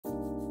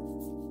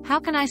How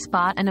can I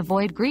spot and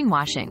avoid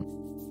greenwashing?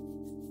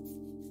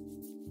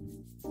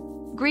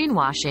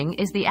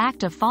 Greenwashing is the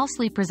act of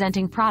falsely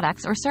presenting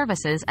products or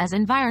services as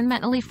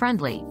environmentally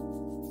friendly.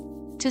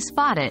 To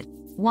spot it,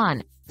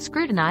 1.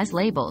 Scrutinize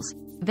labels.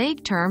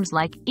 Vague terms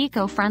like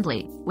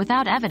eco-friendly,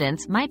 without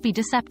evidence might be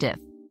deceptive.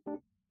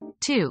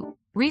 2.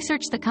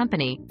 Research the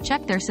company,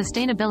 check their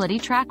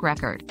sustainability track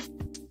record.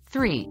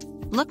 3.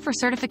 Look for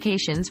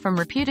certifications from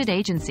reputed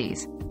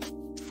agencies.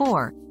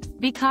 4.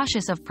 Be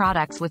cautious of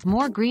products with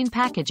more green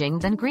packaging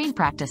than green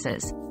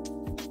practices.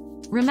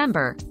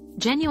 Remember,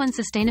 genuine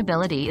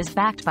sustainability is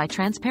backed by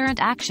transparent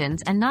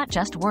actions and not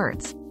just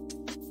words.